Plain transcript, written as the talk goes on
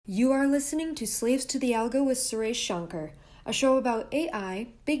You are listening to Slaves to the Algo with Suresh Shankar, a show about AI,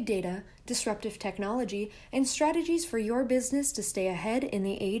 big data, disruptive technology, and strategies for your business to stay ahead in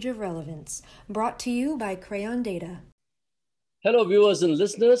the age of relevance. Brought to you by Crayon Data. Hello, viewers and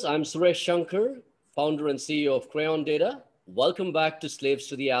listeners. I'm Suresh Shankar, founder and CEO of Crayon Data. Welcome back to Slaves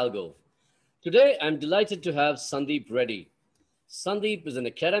to the Algo. Today, I'm delighted to have Sandeep Reddy. Sandeep is an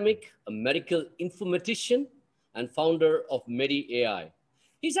academic, a medical informatician, and founder of MediAI.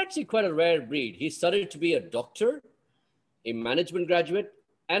 He's actually quite a rare breed. He studied to be a doctor, a management graduate,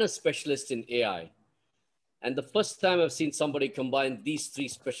 and a specialist in AI. And the first time I've seen somebody combine these three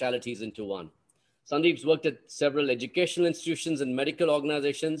specialties into one. Sandeep's worked at several educational institutions and medical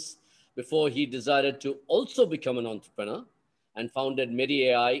organizations before he decided to also become an entrepreneur and founded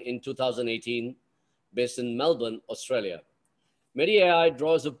MediAI in 2018, based in Melbourne, Australia. MediAI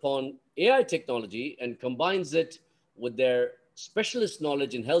draws upon AI technology and combines it with their specialist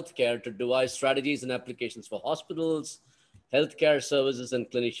knowledge in healthcare to devise strategies and applications for hospitals, healthcare services, and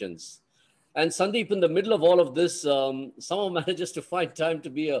clinicians. And Sandeep, in the middle of all of this, somehow manages to find time to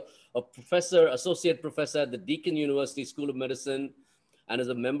be a professor, associate professor at the Deakin University School of Medicine, and is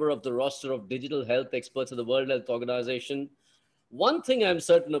a member of the roster of digital health experts of the World Health Organization. One thing I'm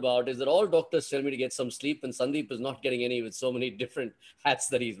certain about is that all doctors tell me to get some sleep, and Sandeep is not getting any with so many different hats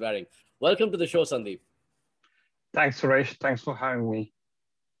that he's wearing. Welcome to the show, Sandeep. Thanks, Suresh. Thanks for having me.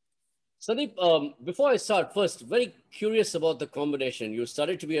 Sandeep, before I start, first, very curious about the combination. You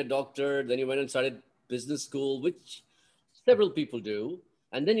studied to be a doctor, then you went and started business school, which several people do,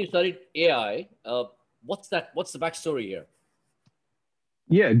 and then you studied AI. What's the backstory here?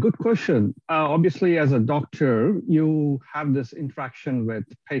 Yeah, good question. Obviously, as a doctor, you have this interaction with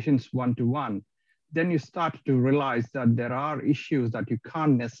patients one-to-one. Then you start to realize that there are issues that you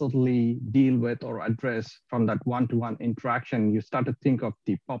can't necessarily deal with or address from that one-to-one interaction. You start to think of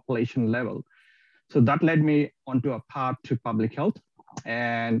the population level. So that led me onto a path to public health.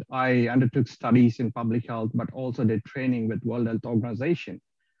 And I undertook studies in public health, but also did training with World Health Organization.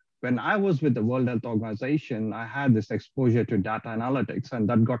 When I was with the World Health Organization, I had this exposure to data analytics, and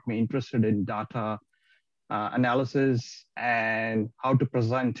that got me interested in data analysis and how to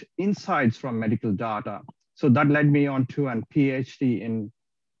present insights from medical data. So that led me on to a PhD in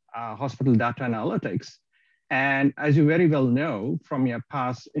hospital data analytics. And as you very well know from your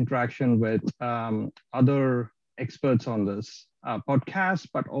past interaction with other experts on this podcast,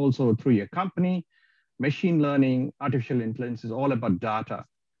 but also through your company, machine learning, artificial intelligence is all about data.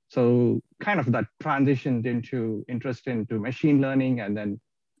 So kind of that transitioned into interest into machine learning and then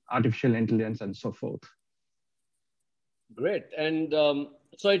artificial intelligence and so forth. Great. And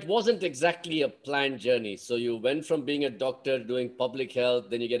so it wasn't exactly a planned journey. So you went from being a doctor doing public health,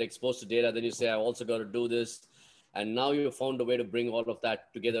 then you get exposed to data, then you say, I also got to do this. And now you found a way to bring all of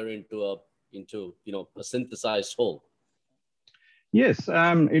that together into a synthesized whole. Yes,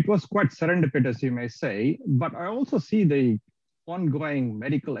 it was quite serendipitous, you may say, but I also see the ongoing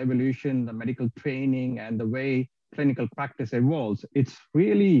medical evolution, the medical training, and the way clinical practice evolves. It's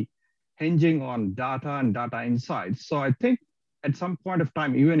really hinging on data and data insights. So I think at some point of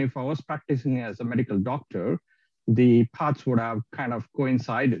time, even if I was practicing as a medical doctor, the paths would have kind of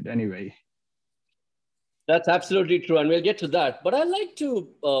coincided anyway. That's absolutely true. And we'll get to that. But I'd like to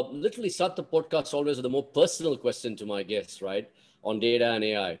literally start the podcast always with a more personal question to my guests, right? On data and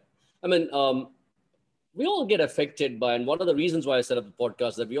AI. I mean, we all get affected by, and one of the reasons why I set up the podcast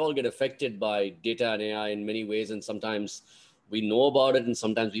is that we all get affected by data and AI in many ways. And sometimes we know about it, and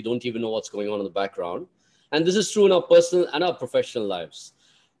sometimes we don't even know what's going on in the background. And this is true in our personal and our professional lives.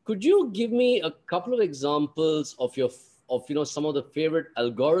 Could you give me a couple of examples of some of the favorite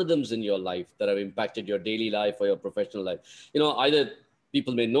algorithms in your life that have impacted your daily life or your professional life? Either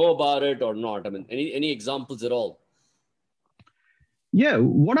people may know about it or not. I mean, any examples at all? Yeah,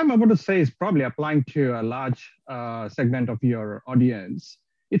 what I'm about to say is probably applying to a large segment of your audience.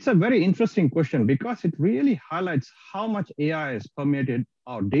 It's a very interesting question because it really highlights how much AI has permeated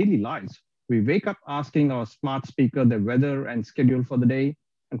our daily lives. We wake up asking our smart speaker the weather and schedule for the day,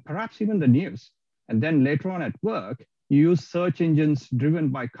 and perhaps even the news. And then later on at work, you use search engines driven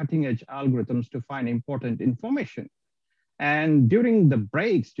by cutting edge algorithms to find important information. And during the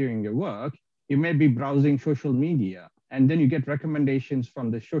breaks during your work, you may be browsing social media, and then you get recommendations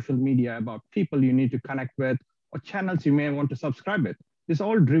from the social media about people you need to connect with or channels you may want to subscribe with. It's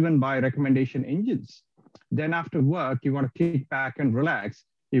all driven by recommendation engines. Then after work, you want to kick back and relax.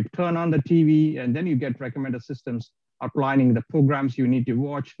 You turn on the TV, and then you get recommended systems outlining the programs you need to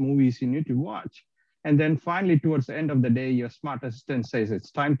watch, movies you need to watch. And then finally, towards the end of the day, your smart assistant says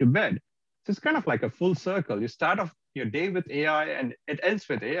it's time to bed. So it's kind of like a full circle. You start off your day with AI and it ends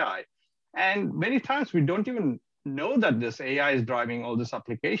with AI. And many times we don't even know that this AI is driving all these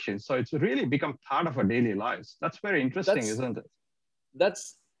applications. So it's really become part of our daily lives. That's very interesting, That's isn't it?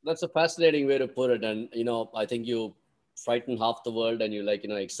 that's a fascinating way to put it. And I think you frighten half the world and you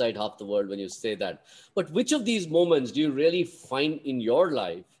excite half the world when you say that. But which of these moments do you really find in your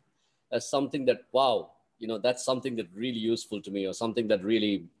life as something that, wow, that's something that really useful to me, or something that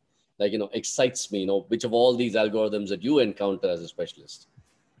really excites me? Which of all these algorithms that you encounter as a specialist?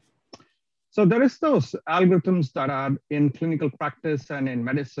 So there is those algorithms that are in clinical practice and in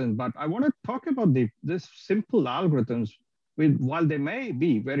medicine, but I want to talk about this simple algorithms. While they may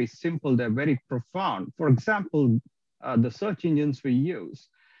be very simple, they're very profound. For example, the search engines we use.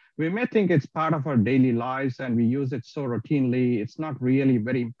 We may think it's part of our daily lives and we use it so routinely, it's not really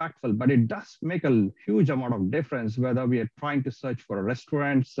very impactful, but it does make a huge amount of difference whether we are trying to search for a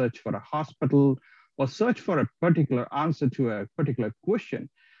restaurant, search for a hospital, or search for a particular answer to a particular question.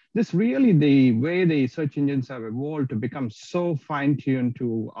 This really the way the search engines have evolved to become so fine-tuned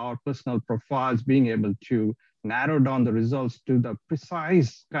to our personal profiles, being able to narrow down the results to the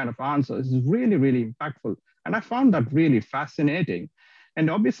precise kind of answers is really, really impactful. And I found that really fascinating. And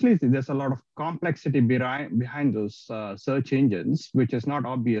obviously, there's a lot of complexity behind those search engines, which is not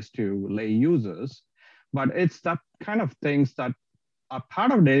obvious to lay users. But it's that kind of things that are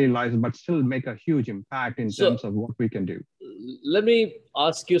part of daily lives, but still make a huge impact in So terms of what we can do. let me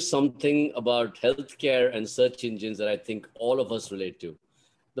ask you something about healthcare and search engines that I think all of us relate to.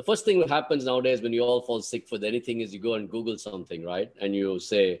 The first thing that happens nowadays when you all fall sick with anything is you go and Google something, right? And you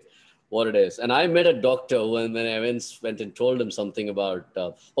say what it is. And I met a doctor when I went and told him something about,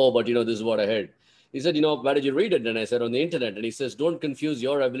 oh, but this is what I heard. He said, where did you read it? And I said, on the internet. And he says, don't confuse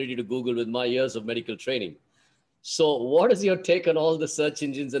your ability to Google with my years of medical training. So what is your take on all the search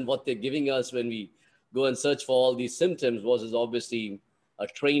engines and what they're giving us when we go and search for all these symptoms versus obviously a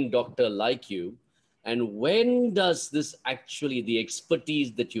trained doctor like you? And when does this actually, the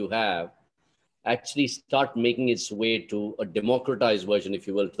expertise that you have, actually start making its way to a democratized version, if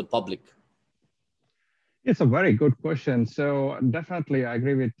you will, to the public? It's a very good question. So definitely, I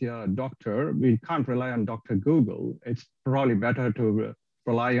agree with your doctor. We can't rely on Dr. Google. It's probably better to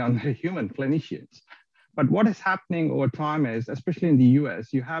rely on the human clinicians. But what is happening over time is, especially in the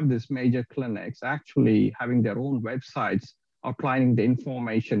US, you have these major clinics actually having their own websites outlining the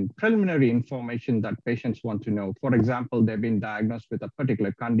information, preliminary information that patients want to know. For example, they've been diagnosed with a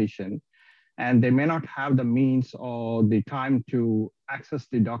particular condition and they may not have the means or the time to access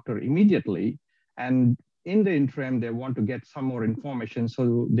the doctor immediately. And in the interim, they want to get some more information.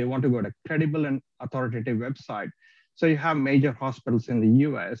 So they want to go to a credible and authoritative website. So you have major hospitals in the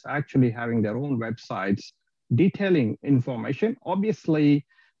US actually having their own websites detailing information. Obviously,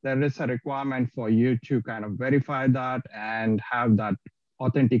 there is a requirement for you to kind of verify that and have that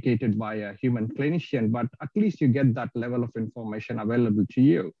authenticated by a human clinician, but at least you get that level of information available to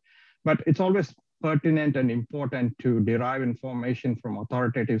you. But it's always pertinent and important to derive information from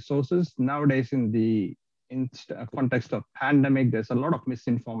authoritative sources. Nowadays, in the context of pandemic, there's a lot of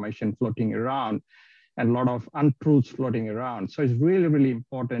misinformation floating around and a lot of untruths floating around. So it's really, really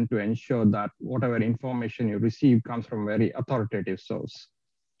important to ensure that whatever information you receive comes from a very authoritative source.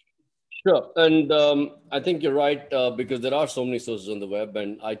 Sure. And I think you're right, because there are so many sources on the web,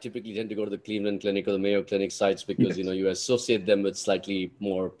 and I typically tend to go to the Cleveland Clinic or the Mayo Clinic sites because, Yes. you associate them with slightly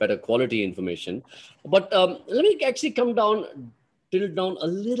more better quality information. But let me actually drill down a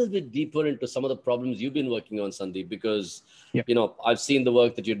little bit deeper into some of the problems you've been working on, Sandeep, because, Yeah. I've seen the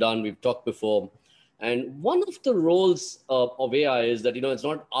work that you've done. We've talked before. And one of the roles of AI is that, it's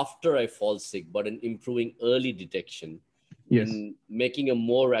not after I fall sick, but in improving early detection, Yes. in making a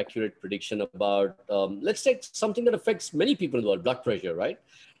more accurate prediction about, let's take something that affects many people in the world, blood pressure, right?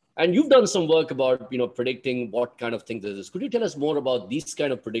 And you've done some work about, predicting what kind of things this is. Could you tell us more about these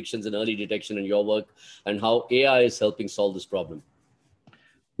kind of predictions and early detection in your work and how AI is helping solve this problem?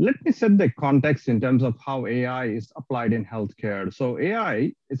 Let me set the context in terms of how AI is applied in healthcare. So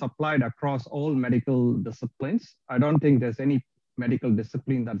AI is applied across all medical disciplines. I don't think there's any medical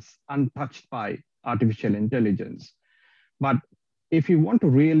discipline that's untouched by artificial intelligence. But if you want to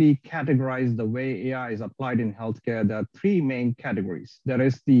really categorize the way AI is applied in healthcare, there are three main categories. There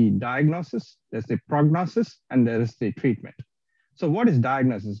is the diagnosis, there's the prognosis, and there is the treatment. So what is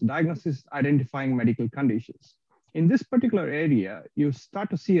diagnosis? Diagnosis is identifying medical conditions. In this particular area, you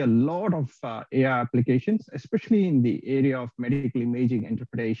start to see a lot of AI applications, especially in the area of medical imaging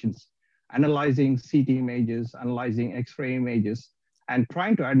interpretations, analyzing CT images, analyzing X-ray images, and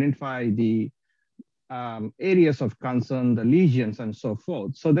trying to identify the areas of concern, the lesions, and so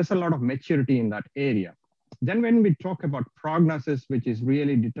forth. So there's a lot of maturity in that area. Then when we talk about prognosis, which is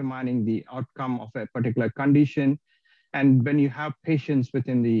really determining the outcome of a particular condition, and when you have patients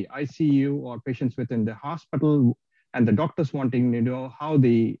within the ICU or patients within the hospital, and the doctors wanting to know how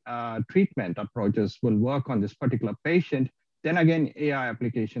the treatment approaches will work on this particular patient, then again, AI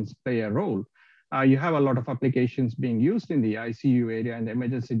applications play a role. You have a lot of applications being used in the ICU area and the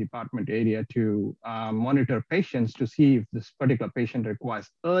emergency department area to monitor patients to see if this particular patient requires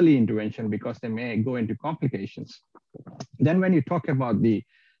early intervention because they may go into complications. Then when you talk about the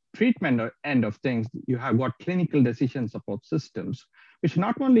treatment end of things, you have got clinical decision support systems, which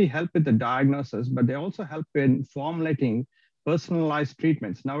not only help with the diagnosis, but they also help in formulating personalized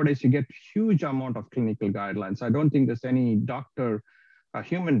treatments. Nowadays, you get huge amount of clinical guidelines. I don't think there's any doctor, a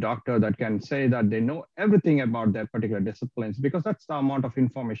human doctor, that can say that they know everything about their particular disciplines, because that's the amount of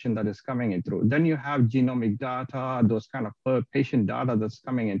information that is coming in through. Then you have genomic data, those kind of per patient data that's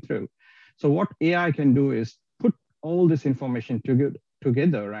coming in through. So what AI can do is put all this information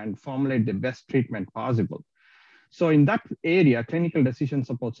together and formulate the best treatment possible. So in that area, clinical decision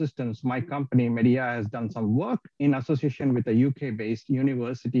support systems, my company, Media, has done some work in association with a UK-based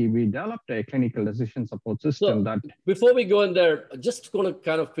university. We developed a clinical decision support system that... Before we go in there, just going to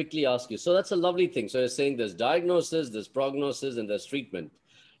kind of quickly ask you. So that's a lovely thing. So you're saying there's diagnosis, there's prognosis, and there's treatment.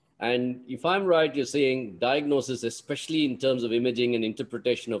 And if I'm right, you're saying diagnosis, especially in terms of imaging and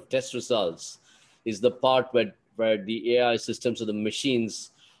interpretation of test results, is the part where the AI systems or the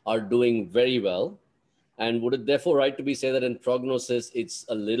machines are doing very well. And would it therefore right to be say that in prognosis, it's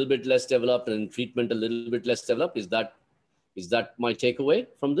a little bit less developed and in treatment, a little bit less developed? Is that my takeaway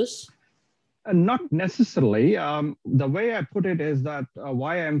from this? Not necessarily. The way I put it is that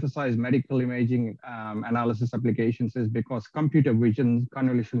why I emphasize medical imaging analysis applications is because computer vision,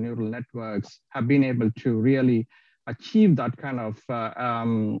 convolutional neural networks have been able to really achieve that kind of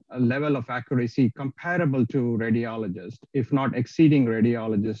level of accuracy comparable to radiologists, if not exceeding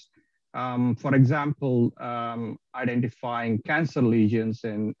radiologists. For example, identifying cancer lesions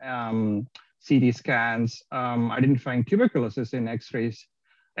in CT scans, identifying tuberculosis in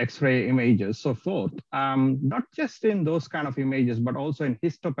X-ray images, so forth. Not just in those kind of images, but also in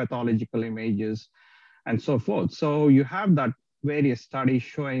histopathological images and so forth. So you have that various studies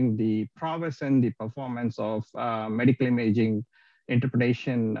showing the prowess and the performance of medical imaging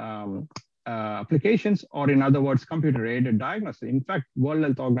interpretation applications, or in other words, computer-aided diagnosis. In fact, World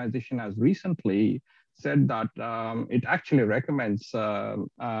Health Organization has recently said that it actually recommends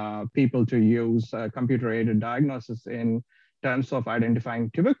people to use computer-aided diagnosis in terms of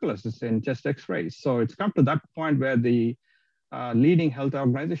identifying tuberculosis in chest X-rays. So it's come to that point where the leading health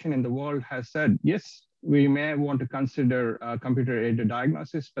organization in the world has said, yes, we may want to consider computer-aided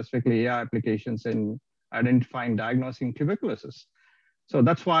diagnosis, specifically AI applications in identifying, diagnosing tuberculosis. So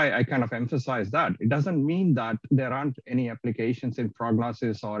that's why I kind of emphasize that. It doesn't mean that there aren't any applications in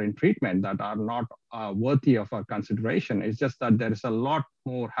prognosis or in treatment that are not worthy of our consideration. It's just that there is a lot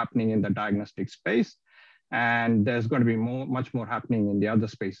more happening in the diagnostic space, and there's going to be much more happening in the other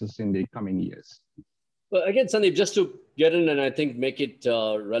spaces in the coming years. Well, again, Sandeep, just to get in and I think make it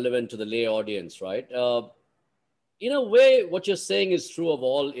relevant to the lay audience, right? In a way, what you're saying is true of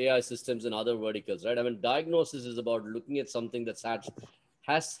all AI systems and other verticals, right? I mean, diagnosis is about looking at something that's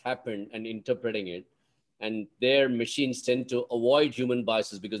has happened and interpreting it. And their machines tend to avoid human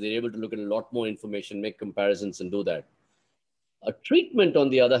biases because they're able to look at a lot more information, make comparisons, and do that. A treatment, on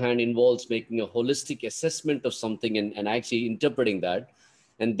the other hand, involves making a holistic assessment of something and actually interpreting that.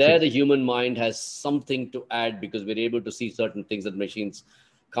 And there the human mind has something to add because we're able to see certain things that machines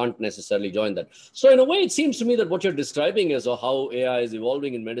can't necessarily join that. So in a way, it seems to me that what you're describing is, or how AI is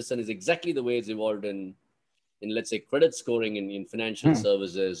evolving in medicine, is exactly the way it's evolved in let's say, credit scoring in financial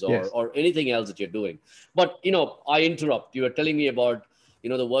services or anything else that you're doing. But, I interrupt. You were telling me about,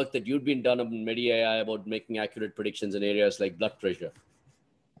 the work that you'd been done on MediAI about making accurate predictions in areas like blood pressure.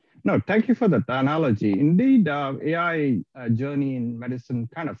 No, thank you for that analogy. Indeed, AI journey in medicine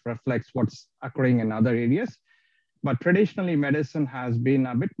kind of reflects what's occurring in other areas. But traditionally, medicine has been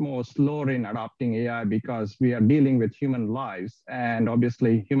a bit more slower in adopting AI because we are dealing with human lives. And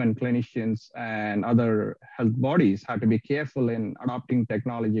obviously, human clinicians and other health bodies have to be careful in adopting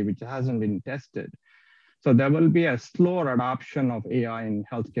technology which hasn't been tested. So there will be a slower adoption of AI in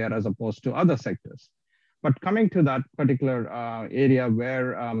healthcare as opposed to other sectors. But coming to that particular area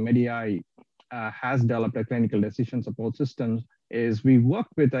where MediAI has developed a clinical decision support system, is we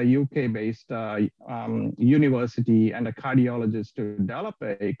worked with a UK-based university and a cardiologist to develop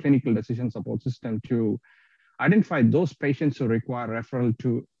a clinical decision support system to identify those patients who require referral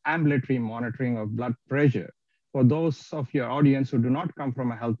to ambulatory monitoring of blood pressure. For those of your audience who do not come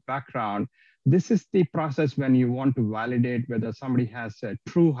from a health background, This is the process when you want to validate whether somebody has a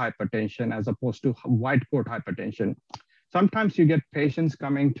true hypertension as opposed to white coat hypertension. Sometimes you get patients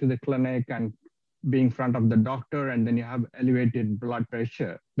coming to the clinic and being in front of the doctor, and then you have elevated blood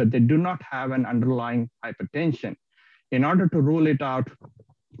pressure, but they do not have an underlying hypertension. In order to rule it out,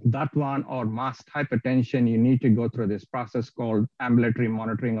 that one or masked hypertension, you need to go through this process called ambulatory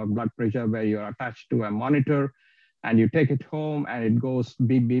monitoring of blood pressure, where you're attached to a monitor and you take it home and it goes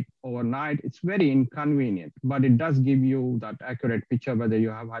beep, beep overnight. It's very inconvenient, but it does give you that accurate picture whether you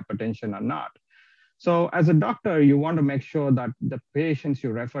have hypertension or not. So as a doctor, you want to make sure that the patients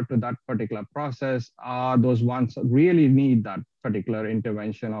you refer to that particular process are those ones that really need that particular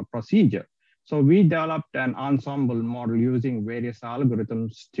intervention or procedure. So we developed an ensemble model using various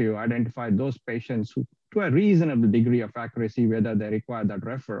algorithms to identify those patients who, to a reasonable degree of accuracy, whether they require that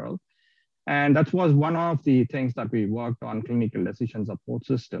referral. And that was one of the things that we worked on, clinical decision support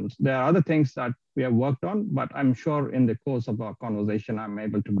systems. There are other things that we have worked on, but I'm sure in the course of our conversation, I'm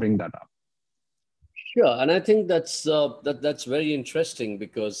able to bring that up. Sure, and I think that's very interesting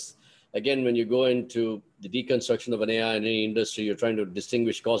because, again, when you go into the deconstruction of an AI in any industry, you're trying to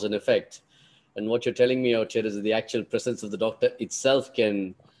distinguish cause and effect. And what you're telling me out here is that the actual presence of the doctor itself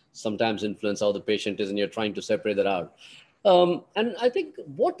can sometimes influence how the patient is, and you're trying to separate that out. And I think,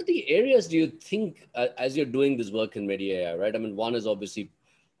 what are the areas do you think, as you're doing this work in MediAI, right? I mean, one is obviously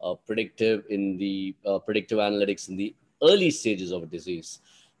predictive in the predictive analytics in the early stages of a disease.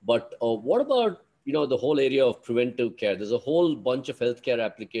 But what about the whole area of preventive care? There's a whole bunch of healthcare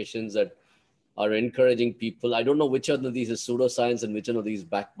applications that are encouraging people. I don't know which one of these is pseudoscience and which one of these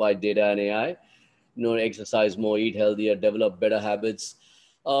backed by data and AI. Exercise more, eat healthier, develop better habits.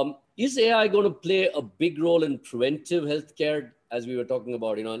 Is AI going to play a big role in preventive healthcare, as we were talking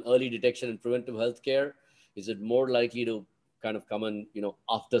about, in early detection and preventive healthcare? Is it more likely to kind of come in,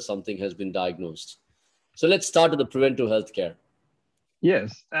 after something has been diagnosed? So let's start with the preventive healthcare.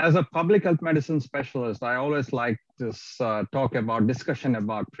 Yes, as a public health medicine specialist, I always like this discussion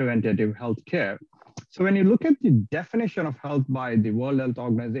about preventative health care. So when you look at the definition of health by the World Health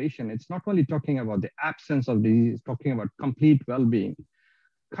Organization, it's not only talking about the absence of disease, it's talking about complete well-being.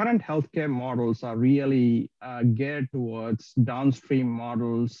 Current healthcare models are really geared towards downstream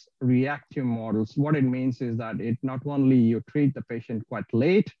models, reactive models. What it means is that it not only you treat the patient quite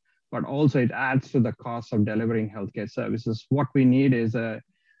late, but also it adds to the cost of delivering healthcare services. What we need is a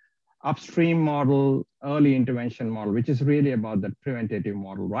upstream model, early intervention model, which is really about the preventative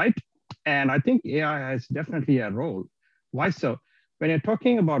model, right? And I think AI has definitely a role. Why so? When you're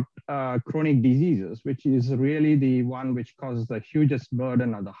talking about chronic diseases, which is really the one which causes the hugest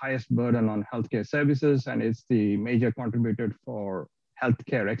burden or the highest burden on healthcare services, and it's the major contributor for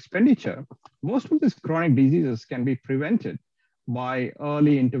healthcare expenditure, most of these chronic diseases can be prevented by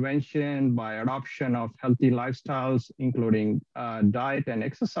early intervention, by adoption of healthy lifestyles, including diet and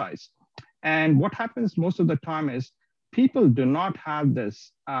exercise. And what happens most of the time is people do not have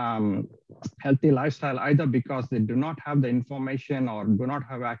this healthy lifestyle either because they do not have the information or do not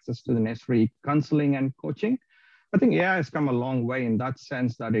have access to the necessary counseling and coaching. I think AI has come a long way in that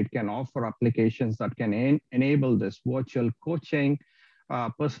sense that it can offer applications that can enable this virtual coaching,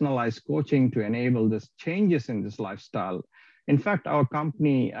 personalized coaching to enable this changes in this lifestyle. In fact, our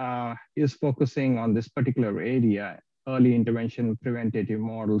company is focusing on this particular area, early intervention preventative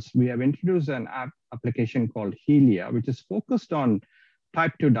models. We have introduced an application called Helia, which is focused on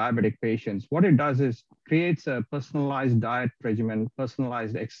type 2 diabetic patients. What it does is creates a personalized diet regimen,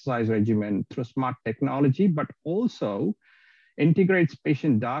 personalized exercise regimen through smart technology, but also integrates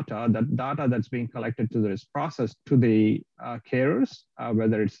patient data, that data that's being collected through this process to the carers,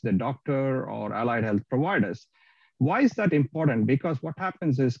 whether it's the doctor or allied health providers. Why is that important? Because what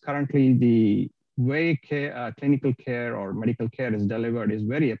happens is currently the way clinical care or medical care is delivered is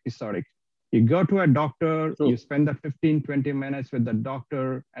very episodic. You go to a doctor, you spend that 15, 20 minutes with the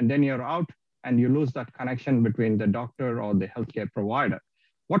doctor, and then you're out and you lose that connection between the doctor or the healthcare provider.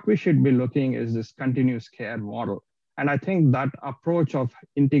 What we should be looking is this continuous care model. And I think that approach of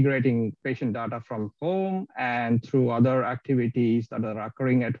integrating patient data from home and through other activities that are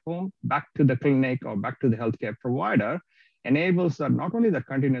occurring at home back to the clinic or back to the healthcare provider enables that not only the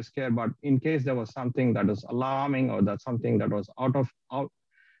continuous care, but in case there was something that was alarming or that something that was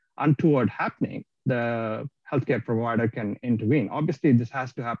untoward happening, the healthcare provider can intervene. Obviously, this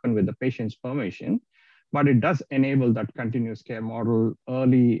has to happen with the patient's permission, but it does enable that continuous care model,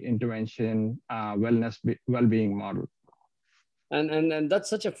 early intervention, wellness, well-being model. And that's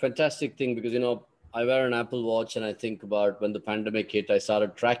such a fantastic thing because, I wear an Apple Watch and I think about when the pandemic hit, I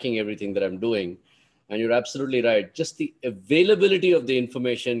started tracking everything that I'm doing. And you're absolutely right. Just the availability of the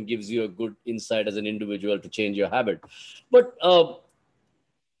information gives you a good insight as an individual to change your habit. But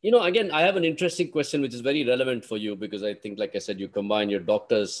again, I have an interesting question which is very relevant for you because I think, like I said, you combine your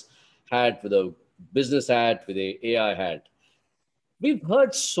doctor's hat with a business hat with a AI hat. We've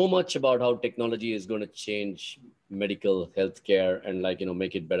heard so much about how technology is going to change medical healthcare and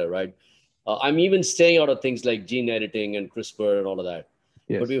make it better, right? I'm even staying out of things like gene editing and CRISPR and all of that.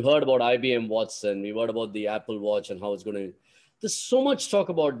 But Yes. we've heard about IBM Watson, we've heard about the Apple Watch and how it's going to. There's so much talk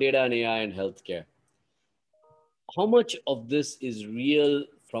about data and AI in healthcare. How much of this is real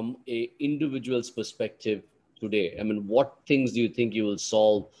from a individual's perspective today? I mean, what things do you think you will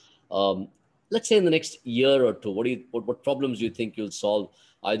solve? Um, let's say in the next year or two, what problems do you think you'll solve,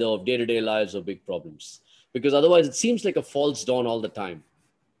 either of day-to-day lives or big problems? Because otherwise, it seems like a false dawn all the time.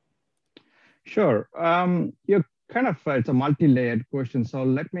 Sure. You're kind of, it's a multi-layered question. So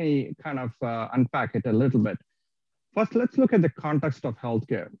let me kind of unpack it a little bit. First, let's look at the context of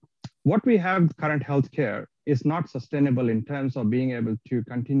healthcare. What we have current healthcare is not sustainable in terms of being able to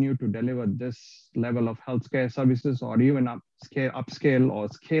continue to deliver this level of healthcare services or even upscale or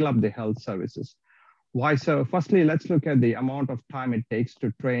scale up the health services. Why so? Firstly, let's look at the amount of time it takes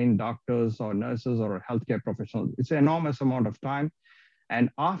to train doctors or nurses or healthcare professionals. It's an enormous amount of time. And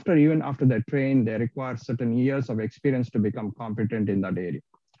even after they're trained, they require certain years of experience to become competent in that area.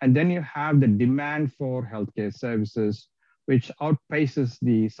 And then you have the demand for healthcare services, which outpaces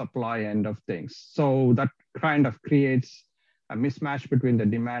the supply end of things. So that kind of creates a mismatch between the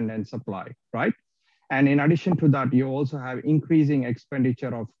demand and supply, right? And in addition to that, you also have increasing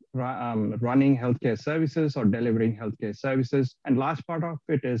expenditure of running healthcare services or delivering healthcare services. And large part of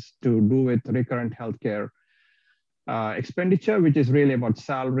it is to do with recurrent healthcare expenditure, which is really about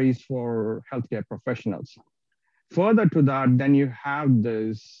salaries for healthcare professionals. Further to that, then you have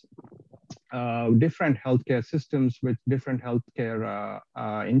this different healthcare systems with different healthcare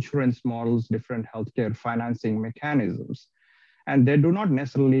insurance models, different healthcare financing mechanisms. And they do not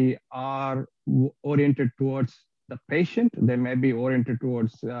necessarily are oriented towards the patient. They may be oriented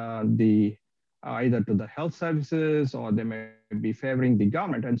towards either to the health services, or they may be favoring the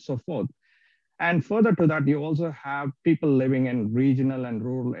government and so forth. And further to that, you also have people living in regional and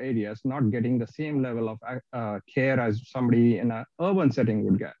rural areas not getting the same level of care as somebody in an urban setting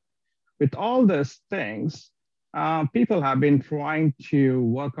would get. With all these things, people have been trying to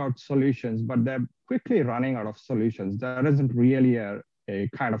work out solutions, but they're quickly running out of solutions. There isn't really a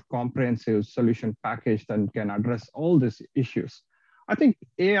kind of comprehensive solution package that can address all these issues. I think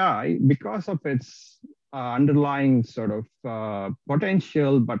AI, because of its underlying sort of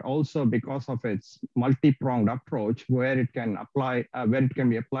potential, but also because of its multi-pronged approach, where it can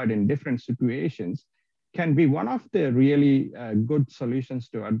be applied in different situations, can be one of the really good solutions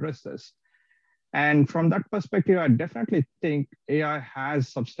to address this. And from that perspective, I definitely think AI has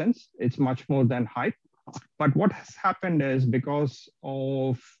substance. It's much more than hype. But what has happened is, because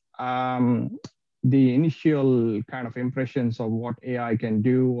of the initial kind of impressions of what AI can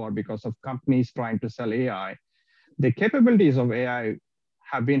do, or because of companies trying to sell AI, the capabilities of AI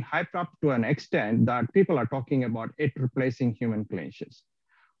have been hyped up to an extent that people are talking about it replacing human clinicians.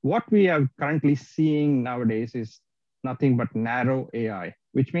 What we are currently seeing nowadays is nothing but narrow AI,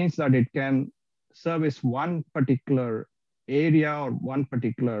 which means that it can service one particular area or one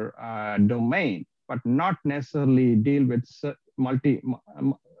particular domain, but not necessarily deal with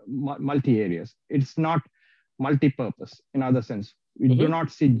multi areas. It's not multi-purpose in other sense. We do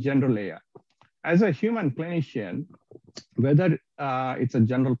not see general AI. As a human clinician, whether it's a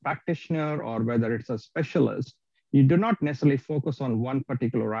general practitioner or whether it's a specialist, you do not necessarily focus on one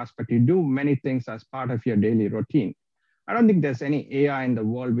particular aspect. You do many things as part of your daily routine. I don't think there's any AI in the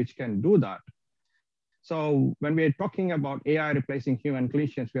world which can do that. So when we're talking about AI replacing human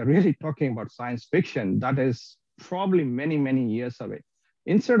clinicians, we are really talking about science fiction that is probably many, many years away.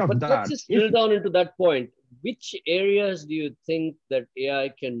 Instead of that, let's just drill down into that point. Which areas do you think that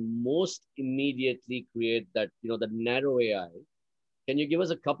AI can most immediately create that, that narrow AI? Can you give us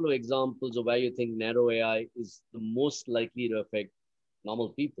a couple of examples of where you think narrow AI is the most likely to affect normal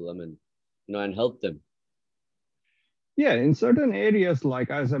people? I mean, and help them. Yeah, in certain areas,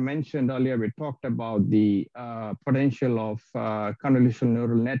 like as I mentioned earlier, we talked about the potential of convolutional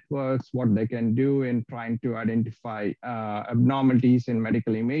neural networks, what they can do in trying to identify abnormalities in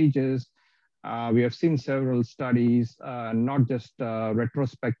medical images. We have seen several studies, not just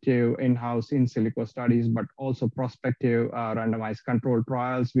retrospective in-house in silico studies, but also prospective randomized controlled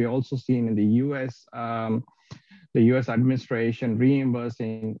trials. We also seen in the US, the US administration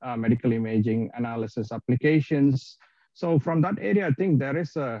reimbursing medical imaging analysis applications. So from that area, I think there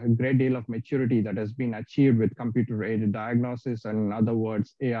is a great deal of maturity that has been achieved with computer-aided diagnosis, and in other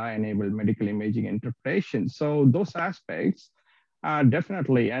words, AI-enabled medical imaging interpretation. So those aspects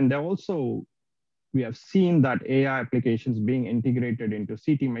definitely, and also we have seen that AI applications being integrated into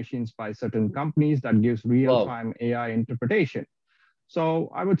CT machines by certain companies that gives real-time AI interpretation.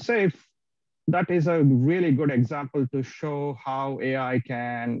 So I would say that is a really good example to show how AI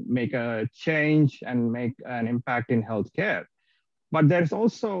can make a change and make an impact in healthcare. But there's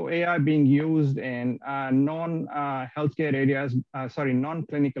also AI being used in non-healthcare areas,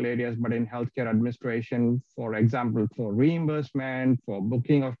 non-clinical areas, but in healthcare administration, for example, for reimbursement, for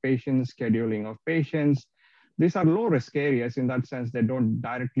booking of patients, scheduling of patients. These are low-risk areas in that sense. They don't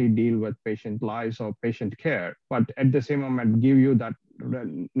directly deal with patient lives or patient care, but at the same moment give you that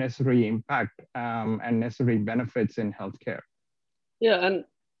necessary impact and necessary benefits in healthcare. Yeah, and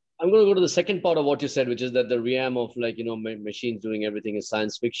I'm going to go to the second part of what you said, which is that the realm of machines doing everything is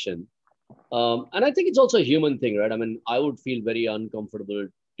science fiction. And I think it's also a human thing, right? I mean, I would feel very uncomfortable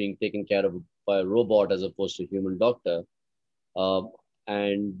being taken care of by a robot as opposed to a human doctor.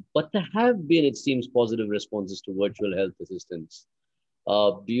 But there have been, it seems, positive responses to virtual health assistants.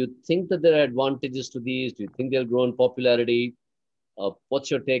 Do you think that there are advantages to these? Do you think they'll grow in popularity? What's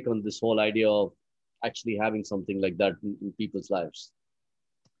your take on this whole idea of actually having something like that in people's lives?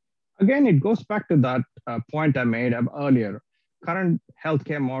 Again, it goes back to that point I made earlier. Current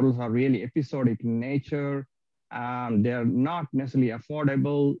healthcare models are really episodic in nature. They're not necessarily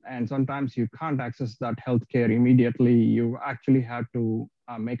affordable, and sometimes you can't access that healthcare immediately. You actually have to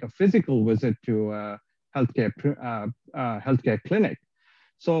make a physical visit to a healthcare clinic.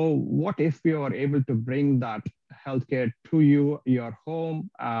 So what if we are able to bring that healthcare to you, your home,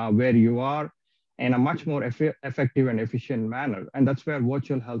 where you are, in a much more effective and efficient manner? And that's where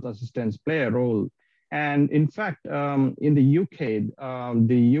virtual health assistants play a role. And in fact, in the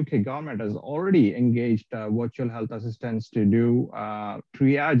UK government has already engaged virtual health assistants to do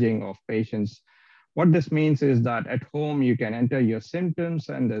triaging of patients. What this means is that at home, you can enter your symptoms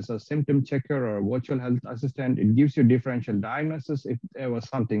and there's a symptom checker or a virtual health assistant. It gives you differential diagnosis. If there was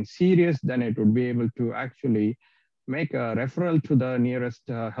something serious, then it would be able to actually make a referral to the nearest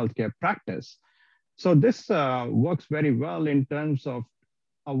healthcare practice. So this works very well in terms of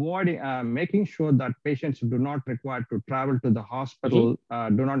avoiding, making sure that patients do not require to travel to the hospital,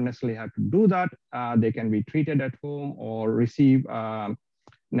 do not necessarily have to do that. They can be treated at home or receive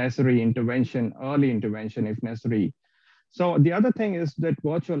necessary intervention, early intervention if necessary. So the other thing is that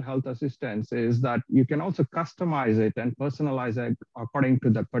virtual health assistance is that you can also customize it and personalize it according to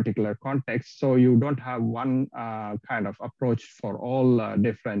the particular context. So you don't have one kind of approach for all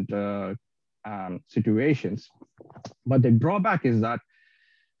different situations. But the drawback is that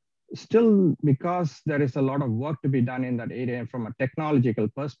still, because there is a lot of work to be done in that area from a technological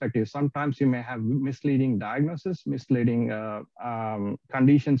perspective, sometimes you may have misleading diagnosis, misleading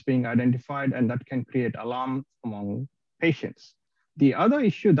conditions being identified, and that can create alarm among patients. The other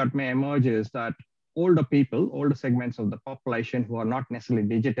issue that may emerge is that older people, older segments of the population who are not necessarily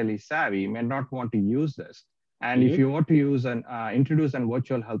digitally savvy may not want to use this. And if you want to use and introduce an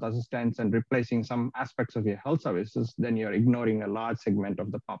virtual health assistants and replacing some aspects of your health services, then you're ignoring a large segment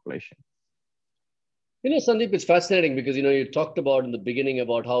of the population. Sandeep, it's fascinating because, you talked about in the beginning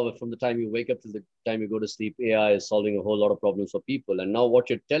about how from the time you wake up to the time you go to sleep, AI is solving a whole lot of problems for people. And now what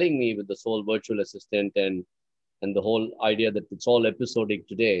you're telling me with this whole virtual assistant and the whole idea that it's all episodic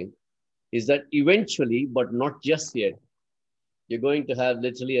today is that eventually, but not just yet, you're going to have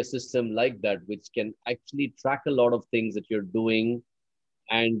literally a system like that, which can actually track a lot of things that you're doing.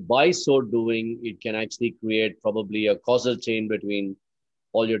 And by so doing, it can actually create probably a causal chain between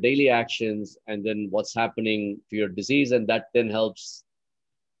all your daily actions and then what's happening to your disease. And that then helps.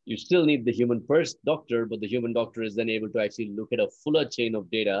 You still need the human first doctor, but the human doctor is then able to actually look at a fuller chain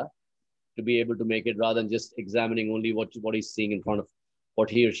of data to be able to make it, rather than just examining only what he's seeing in front of, what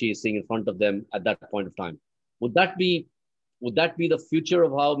he or she is seeing in front of them at that point of time. Would that be the future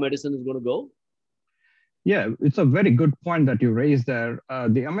of how medicine is going to go? Yeah, it's a very good point that you raised there.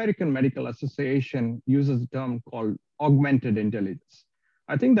 The American Medical Association uses a term called augmented intelligence.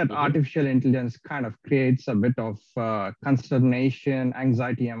 I think that artificial intelligence kind of creates a bit of consternation,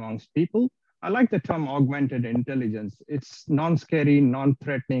 anxiety amongst people. I like the term augmented intelligence. It's non-scary,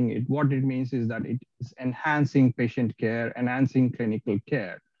 non-threatening. What it means is that it is enhancing patient care, enhancing clinical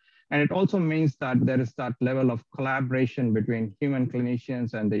care. And it also means that there is that level of collaboration between human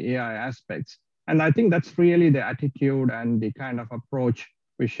clinicians and the AI aspects. And I think that's really the attitude and the kind of approach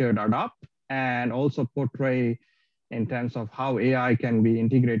we should adopt and also portray in terms of how AI can be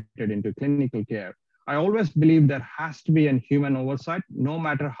integrated into clinical care. I always believe there has to be a human oversight, no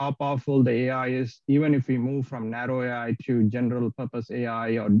matter how powerful the AI is, even if we move from narrow AI to general purpose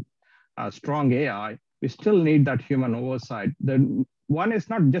AI or strong AI, we still need that human oversight. The one is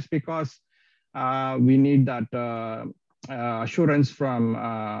not just because we need that assurance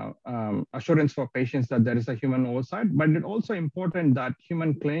for patients that there is a human oversight, but it's also important that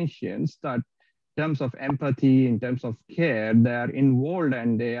human clinicians, that in terms of empathy, in terms of care, they are involved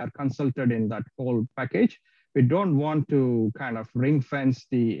and they are consulted in that whole package. We don't want to kind of ring fence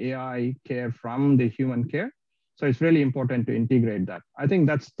the AI care from the human care. So it's really important to integrate that. I think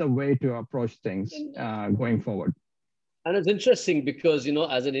that's the way to approach things going forward. And it's interesting because,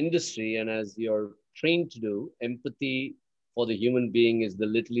 as an industry and as you're trained to do, empathy for the human being is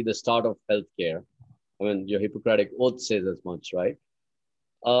literally the start of healthcare. I mean, your Hippocratic Oath says as much, right?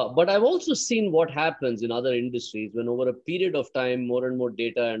 But I've also seen what happens in other industries when over a period of time, more and more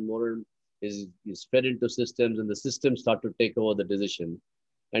data and more is fed into systems and the systems start to take over the decision.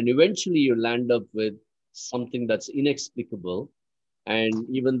 And eventually you land up with something that's inexplicable. And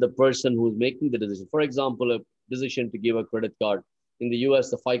even the person who's making the decision, for example, a decision to give a credit card. In the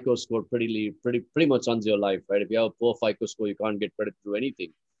US, the FICO score pretty much runs your life, right? If you have a poor FICO score, you can't get credit to do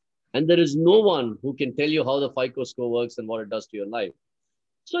anything. And there is no one who can tell you how the FICO score works and what it does to your life.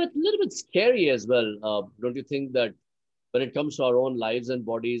 So it's a little bit scary as well. Don't you think that when it comes to our own lives and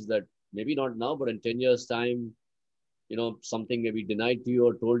bodies, that maybe not now, but in 10 years' time, something may be denied to you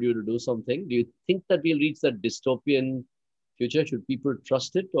or told you to do something? Do you think that we'll reach that dystopian future? Should people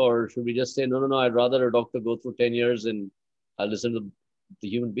trust it, or should we just say, no, I'd rather a doctor go through 10 years and I'll listen to the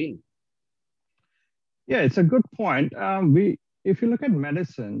human being? Yeah, it's a good point. If you look at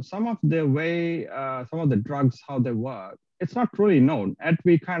medicine, some of the drugs, how they work, it's not really known. And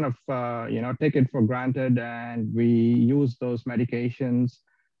we kind of, take it for granted and we use those medications.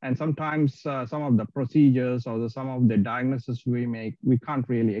 And sometimes some of the procedures or some of the diagnoses we make, we can't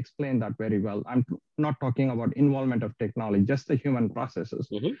really explain that very well. I'm not talking about involvement of technology, just the human processes.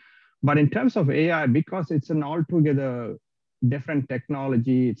 Mm-hmm. But in terms of AI, because it's an altogether different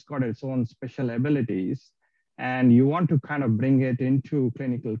technology, it's got its own special abilities, and you want to kind of bring it into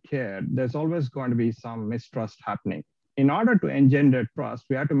clinical care, there's always going to be some mistrust happening. In order to engender trust,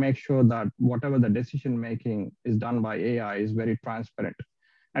 we have to make sure that whatever the decision-making is done by AI is very transparent.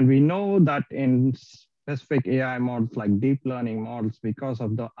 And we know that in specific AI models like deep learning models, because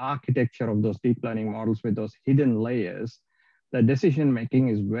of the architecture of those deep learning models with those hidden layers, the decision-making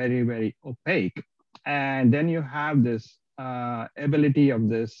is very, very opaque. And then you have this ability of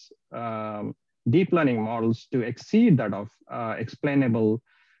this deep learning models to exceed that of explainable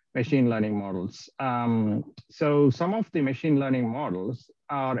machine learning models. So some of the machine learning models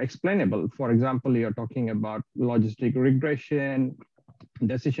are explainable. For example, you're talking about logistic regression,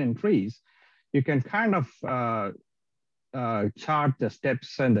 decision trees. You can kind of chart the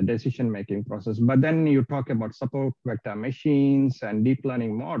steps and the decision-making process. But then you talk about support vector machines and deep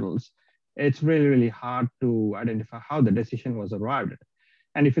learning models, it's really, really hard to identify how the decision was arrived at.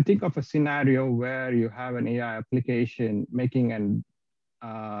 And if you think of a scenario where you have an AI application making a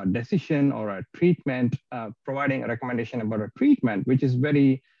decision or a treatment, providing a recommendation about a treatment, which is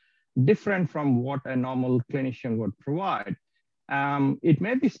very different from what a normal clinician would provide, it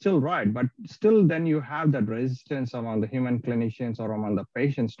may be still right, but still then you have that resistance among the human clinicians or among the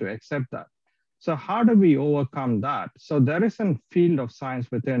patients to accept that. So how do we overcome that? So there is a field of science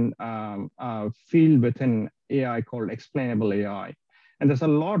within AI called explainable AI. And there's a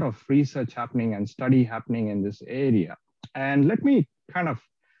lot of research happening and study happening in this area. And let me kind of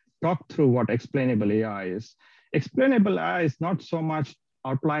talk through what explainable AI is. Explainable AI is not so much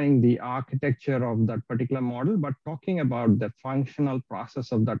outlining the architecture of that particular model, but talking about the functional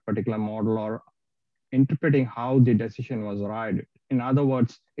process of that particular model or interpreting how the decision was arrived. In other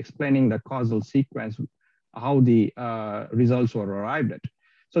words, explaining the causal sequence, how the results were arrived at.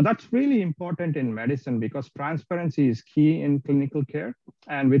 So that's really important in medicine because transparency is key in clinical care.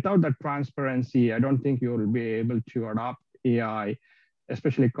 And without that transparency, I don't think you will be able to adopt AI,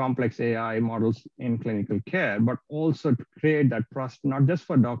 especially complex AI models in clinical care, but also to create that trust, not just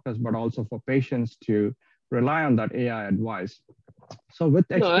for doctors, but also for patients to rely on that AI advice. So with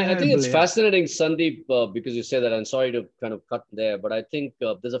I think it's fascinating, Sandeep, because you say that. I'm sorry to kind of cut there, but I think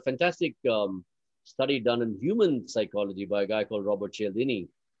there's a fantastic study done in human psychology by a guy called Robert Cialdini.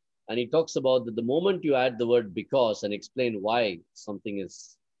 And he talks about that the moment you add the word because and explain why something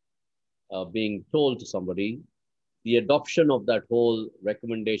is being told to somebody, the adoption of that whole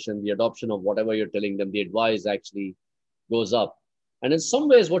recommendation, the adoption of whatever you're telling them, the advice actually goes up. And in some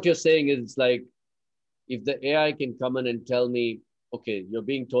ways, what you're saying is like, if the AI can come in and tell me, okay, you're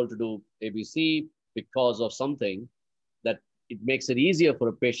being told to do ABC, because of something that it makes it easier for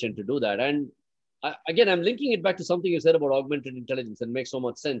a patient to do that. And again, I'm linking it back to something you said about augmented intelligence, and makes so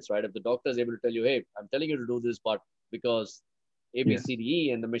much sense, right? If the doctor is able to tell you, hey, I'm telling you to do this part because A, B, Yes. C, D,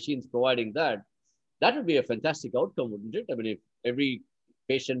 E, and the machine's providing that, that would be a fantastic outcome, wouldn't it? I mean, if every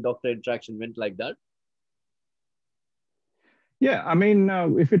patient-doctor interaction went like that. Yeah, I mean,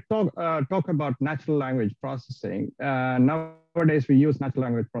 if we talk about natural language processing, nowadays we use natural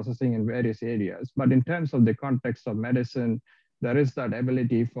language processing in various areas. But in terms of the context of medicine, there is that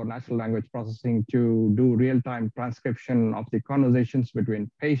ability for natural language processing to do real-time transcription of the conversations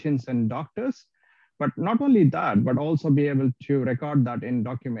between patients and doctors. But not only that, but also be able to record that in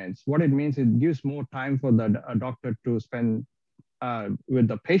documents. What it means, it gives more time for the doctor to spend with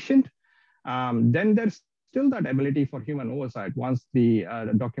the patient. Then there's still that ability for human oversight. Once the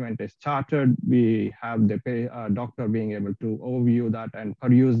document is charted, we have the doctor being able to overview that and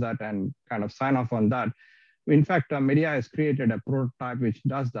peruse that and kind of sign off on that. In fact, Media has created a prototype which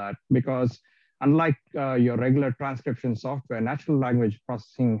does that, because unlike your regular transcription software, natural language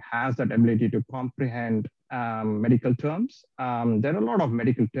processing has that ability to comprehend medical terms. There are a lot of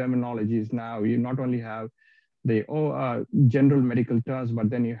medical terminologies now. You not only have the general medical terms,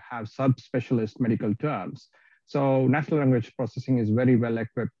 but then you have subspecialist medical terms. So natural language processing is very well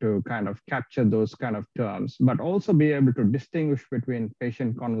equipped to kind of capture those kind of terms, but also be able to distinguish between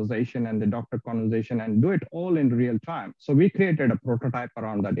patient conversation and the doctor conversation and do it all in real time. So we created a prototype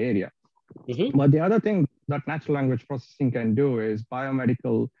around that area. Mm-hmm. But the other thing that natural language processing can do is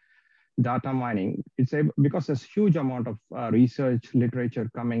biomedical data mining. It's because there's huge amount of research literature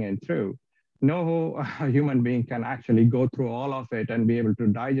coming in through. No human being can actually go through all of it and be able to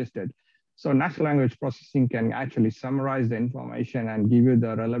digest it. So natural language processing can actually summarize the information and give you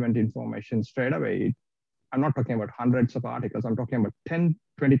the relevant information straight away. I'm not talking about hundreds of articles. I'm talking about 10,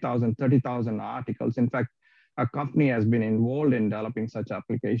 20,000, 30,000 articles. In fact, a company has been involved in developing such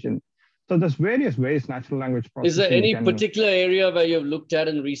application. So there's various ways natural language processing. Is there any particular area where you've looked at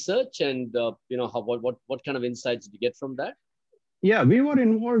in research, and what kind of insights did you get from that? Yeah, we were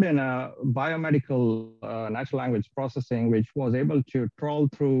involved in a biomedical natural language processing, which was able to trawl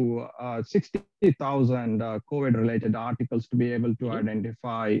through 60,000 COVID-related articles to be able to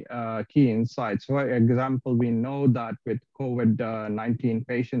identify key insights. For example, we know that with COVID-19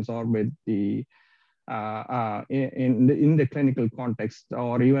 patients, or with the in the clinical context,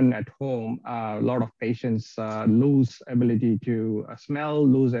 or even at home, a lot of patients lose ability to smell,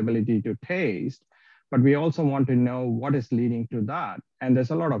 lose ability to taste. But we also want to know what is leading to that. And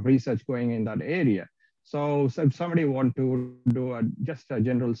there's a lot of research going in that area. So if somebody want to do just a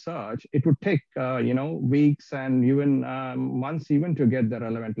general search, it would take weeks and even months even to get the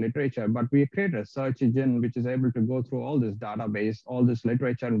relevant literature. But we created a search engine which is able to go through all this database, all this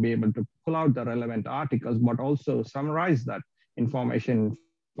literature, and be able to pull out the relevant articles, but also summarize that information in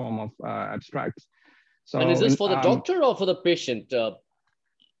form of abstracts. So, and is this for the doctor or for the patient?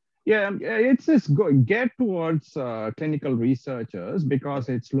 Yeah, it's just geared towards clinical researchers, because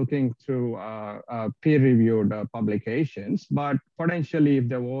it's looking through peer-reviewed publications. But potentially, if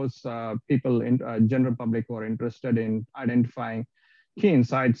there was people in general public who are interested in identifying key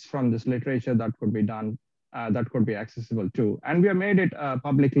insights from this literature, that could be done, that could be accessible too. And we have made it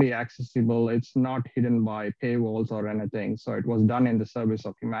publicly accessible. It's not hidden by paywalls or anything. So it was done in the service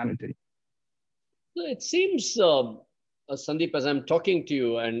of humanity. It seems... Sandeep, as I'm talking to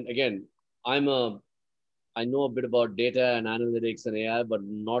you, and again, I know a bit about data and analytics and AI, but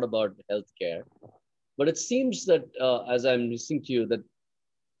not about healthcare. But it seems that as I'm listening to you, that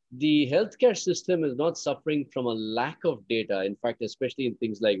the healthcare system is not suffering from a lack of data. In fact, especially in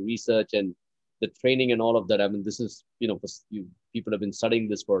things like research and the training and all of that. I mean, this is, people have been studying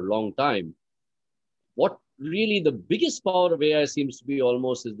this for a long time. What really the biggest power of AI seems to be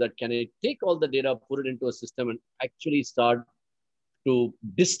almost is that can it take all the data, put it into a system, and actually start to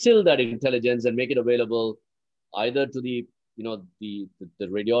distill that intelligence and make it available either to the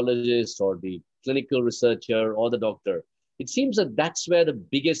radiologist or the clinical researcher or the doctor. It seems that that's where the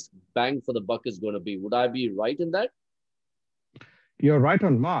biggest bang for the buck is going to be. Would I be right in that? You're right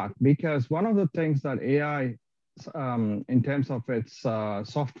on mark, because one of the things that AI, in terms of its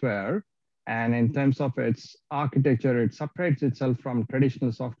software, and in terms of its architecture, it separates itself from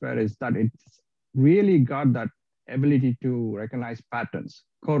traditional software, is that it's really got that ability to recognize patterns,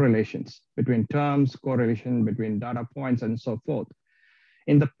 correlations between terms, correlation between data points, and so forth.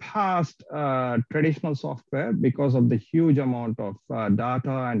 In the past, traditional software, because of the huge amount of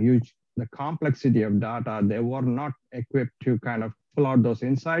data and the complexity of data, they were not equipped to kind of pull out those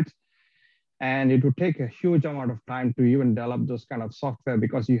insights. And it would take a huge amount of time to even develop those kind of software,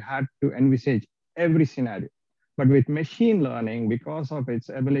 because you had to envisage every scenario. But with machine learning, because of its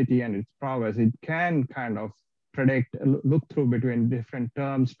ability and its prowess, it can kind of predict, look through between different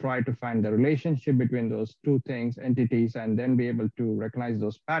terms, try to find the relationship between those two things, entities, and then be able to recognize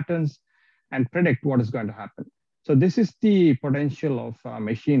those patterns and predict what is going to happen. So this is the potential of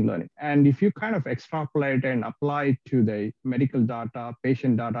machine learning. And if you kind of extrapolate and apply to the medical data,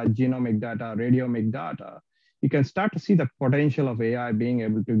 patient data, genomic data, radiomic data, you can start to see the potential of AI being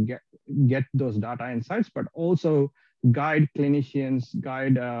able to get those data insights, but also guide clinicians,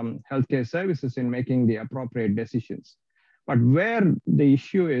 guide healthcare services in making the appropriate decisions. But where the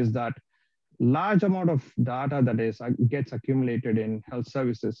issue is that large amount of data that gets accumulated in health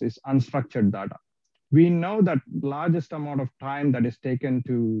services is unstructured data. We know that largest amount of time that is taken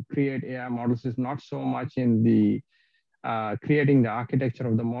to create AI models is not so much in the creating the architecture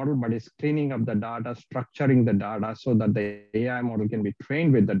of the model, but it's cleaning up the data, structuring the data so that the AI model can be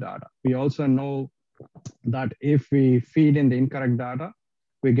trained with the data. We also know that if we feed in the incorrect data,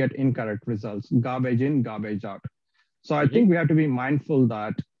 we get incorrect results, garbage in, garbage out. So I think we have to be mindful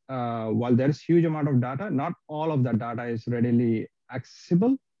that while there's huge amount of data, not all of the data is readily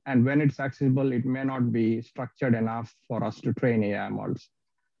accessible. And when it's accessible, it may not be structured enough for us to train AI models.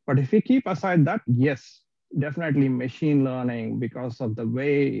 But if we keep aside that, yes, definitely machine learning, because of the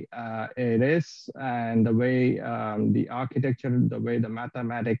way it is and the way the architecture, the way the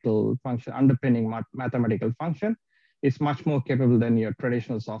mathematical function, underpinning mathematical function, is much more capable than your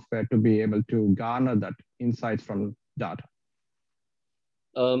traditional software to be able to garner that insights from data.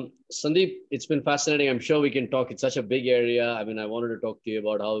 Sandeep, it's been fascinating. I'm sure we can talk. It's such a big area. I mean, I wanted to talk to you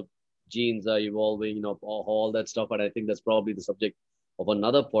about how genes are evolving, you know, all that stuff. And I think that's probably the subject of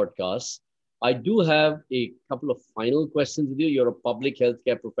another podcast. I do have a couple of final questions with you. You're a public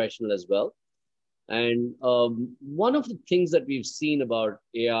healthcare professional as well. And one of the things that we've seen about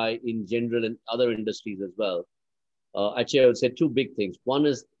AI in general and other industries as well, actually, I would say two big things. One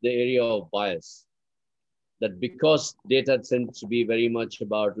is the area of bias. That because data tends to be very much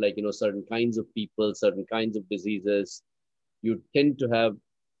about like, you know, certain kinds of people, certain kinds of diseases, you tend to have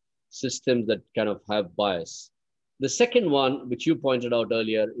systems that kind of have bias. The second one, which you pointed out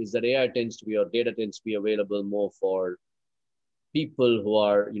earlier, is that AI tends to be, or data tends to be available more for people who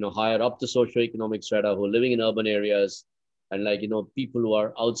are, you know, higher up the socioeconomic strata, who are living in urban areas, and like, you know, people who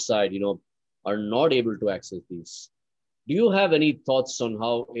are outside, you know, are not able to access these. Do you have any thoughts on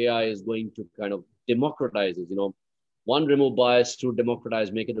how AI is going to kind of democratize it? You know, one, remove bias, two,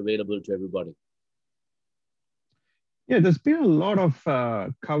 democratize, make it available to everybody. Yeah, there's been a lot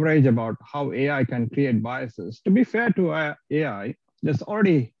of coverage about how AI can create biases. To be fair to AI, there's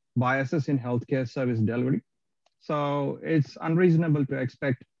already biases in healthcare service delivery. So it's unreasonable to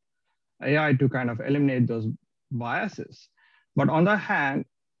expect AI to kind of eliminate those biases. But on the other hand,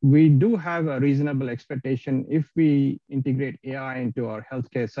 we do have a reasonable expectation if we integrate AI into our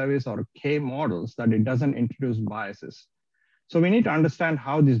healthcare service or K models that it doesn't introduce biases. So we need to understand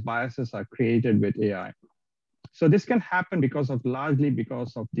how these biases are created with AI. So this can happen largely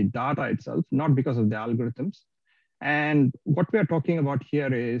because of the data itself, not because of the algorithms. And what we are talking about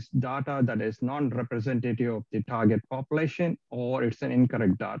here is data that is non-representative of the target population, or it's an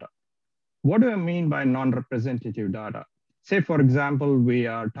incorrect data. What do I mean by non-representative data? Say, for example, we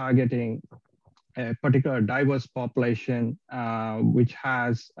are targeting a particular diverse population which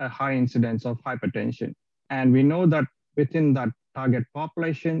has a high incidence of hypertension. And we know that within that target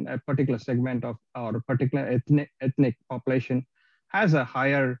population, a particular segment of or a particular ethnic population has a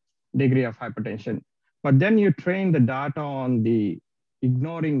higher degree of hypertension. But then you train the data on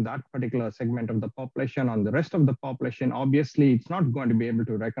ignoring that particular segment of the population on the rest of the population. Obviously, it's not going to be able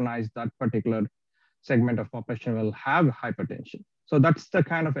to recognize that particular segment of population will have hypertension. So that's the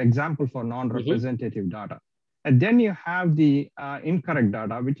kind of example for non-representative data. And then you have the incorrect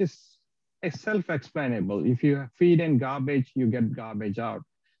data, which is self-explainable. If you feed in garbage, you get garbage out.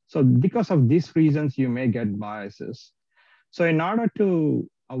 So because of these reasons, you may get biases. So in order to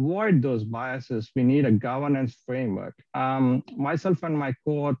avoid those biases, we need a governance framework. Myself and my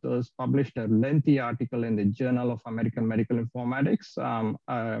co-authors published a lengthy article in the Journal of American Medical Informatics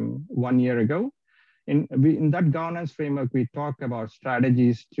 1 year ago. In that governance framework, we talk about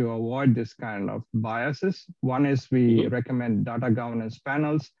strategies to avoid this kind of biases. One is we recommend data governance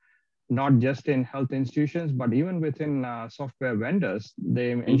panels, not just in health institutions, but even within software vendors.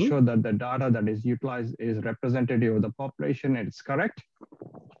 They ensure that the data that is utilized is representative of the population and it's correct.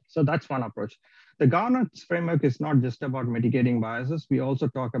 So that's one approach. The governance framework is not just about mitigating biases. We also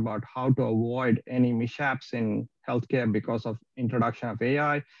talk about how to avoid any mishaps in healthcare because of introduction of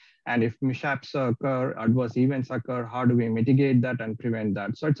AI. And if mishaps occur, adverse events occur, how do we mitigate that and prevent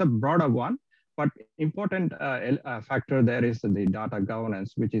that? So it's a broader one. But important factor there is the data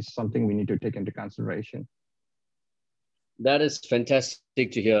governance, which is something we need to take into consideration. That is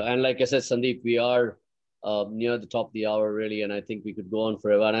fantastic to hear. And like I said, Sandeep, we are near the top of the hour, really, and I think we could go on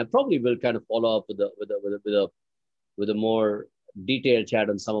forever. And I probably will kind of follow up with a more detailed chat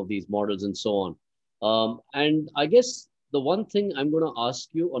on some of these models and so on. And I guess the one thing I'm going to ask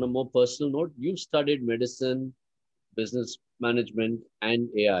you on a more personal note, you've studied medicine, business management, and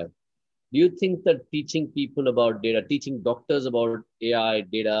AI. Do you think that teaching people about data, teaching doctors about AI,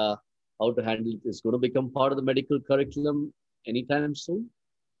 data, how to handle it is going to become part of the medical curriculum anytime soon?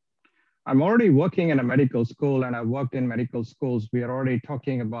 I'm already working in a medical school, and I've worked in medical schools. We are already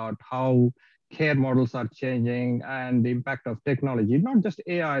talking about how care models are changing and the impact of technology, not just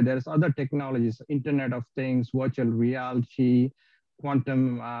AI, there's other technologies, Internet of Things, virtual reality,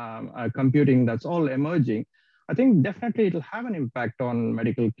 quantum computing, that's all emerging. I think definitely it'll have an impact on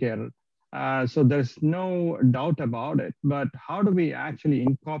medical care. So there's no doubt about it, but how do we actually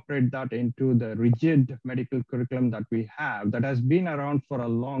incorporate that into the rigid medical curriculum that we have that has been around for a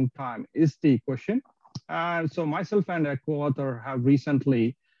long time is the question. So myself and a co-author have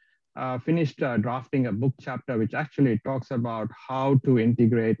recently finished drafting a book chapter, which actually talks about how to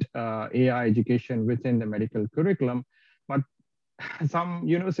integrate AI education within the medical curriculum. But some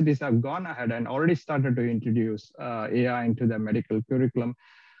universities have gone ahead and already started to introduce AI into the medical curriculum.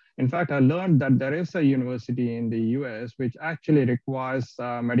 In fact, I learned that there is a university in the US which actually requires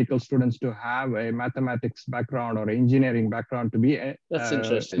medical students to have a mathematics background or engineering background to be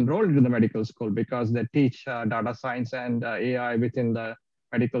enrolled into the medical school, because they teach data science and AI within the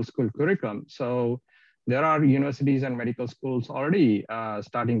medical school curriculum. So there are universities and medical schools already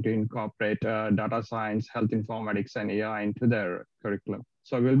starting to incorporate data science, health informatics, and AI into their curriculum.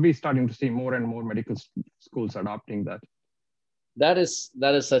 So we'll be starting to see more and more medical schools adopting that. That is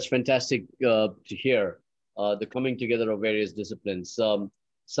such fantastic to hear, the coming together of various disciplines.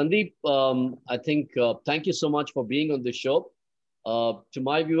 Sandeep, I think, thank you so much for being on the show. To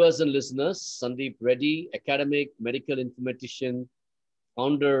my viewers and listeners, Sandeep Reddy, academic, medical informatician,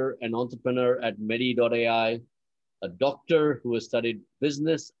 founder and entrepreneur at Medi.ai, a doctor who has studied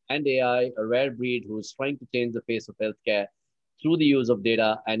business and AI, a rare breed who is trying to change the face of healthcare through the use of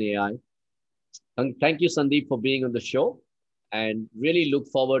data and AI. Thank you, Sandeep, for being on the show, and really look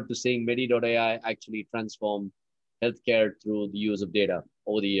forward to seeing Medi.ai actually transform healthcare through the use of data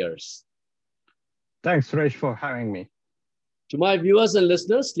over the years. Thanks, Suresh, for having me. To my viewers and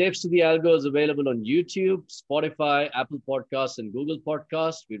listeners, Slaves to the Algo is available on YouTube, Spotify, Apple Podcasts, and Google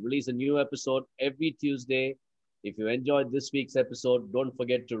Podcasts. We release a new episode every Tuesday. If you enjoyed this week's episode, don't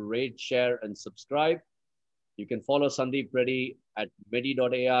forget to rate, share, and subscribe. You can follow Sandeep Reddy at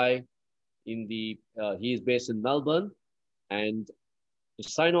Medi.ai. He is based in Melbourne. And to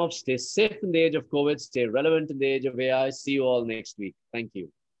sign off, stay safe in the age of COVID, stay relevant in the age of AI. See you all next week. Thank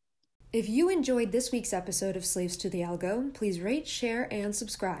you. If you enjoyed this week's episode of Slaves to the Algo, please rate, share, and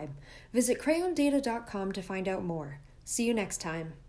subscribe. Visit crayondata.com to find out more. See you next time.